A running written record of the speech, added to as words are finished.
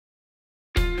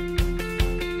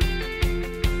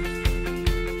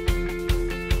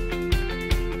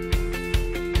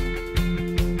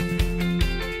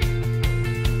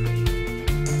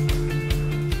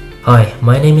Hi,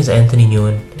 my name is Anthony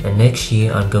Nguyen, and next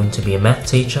year I'm going to be a math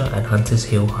teacher at Hunters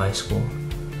Hill High School.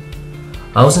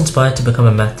 I was inspired to become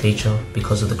a math teacher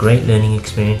because of the great learning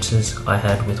experiences I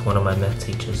had with one of my math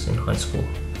teachers in high school.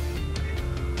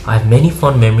 I have many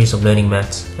fond memories of learning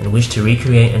maths and wish to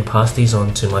recreate and pass these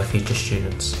on to my future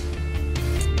students.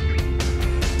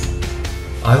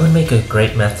 I would make a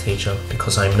great math teacher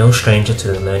because I am no stranger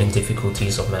to the learning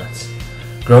difficulties of maths.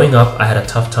 Growing up, I had a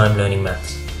tough time learning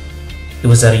maths. It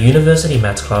was at a university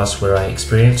maths class where I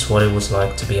experienced what it was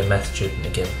like to be a maths student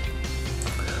again.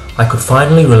 I could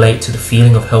finally relate to the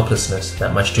feeling of helplessness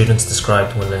that my students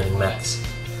described when learning maths.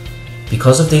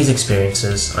 Because of these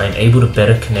experiences, I am able to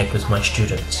better connect with my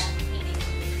students.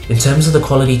 In terms of the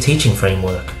quality teaching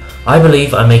framework, I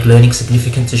believe I make learning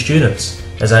significant to students,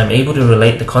 as I am able to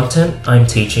relate the content I am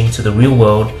teaching to the real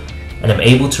world and am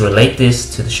able to relate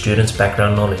this to the students'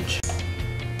 background knowledge.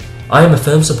 I am a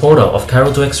firm supporter of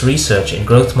Carol Dweck's research in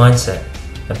growth mindset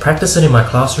and practice it in my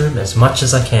classroom as much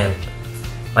as I can.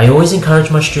 I always encourage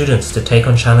my students to take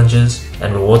on challenges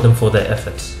and reward them for their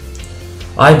efforts.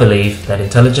 I believe that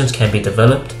intelligence can be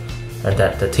developed and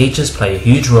that the teachers play a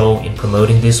huge role in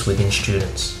promoting this within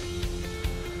students.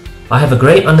 I have a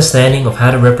great understanding of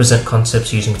how to represent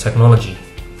concepts using technology.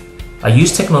 I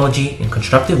use technology in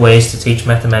constructive ways to teach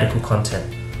mathematical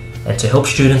content and to help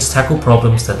students tackle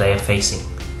problems that they are facing.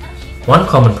 One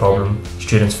common problem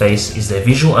students face is their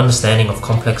visual understanding of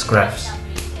complex graphs.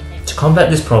 To combat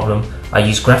this problem, I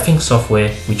use graphing software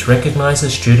which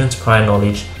recognizes students' prior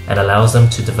knowledge and allows them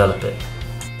to develop it.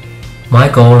 My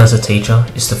goal as a teacher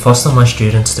is to foster my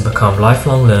students to become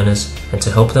lifelong learners and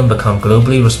to help them become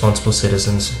globally responsible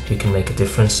citizens who can make a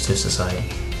difference to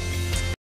society.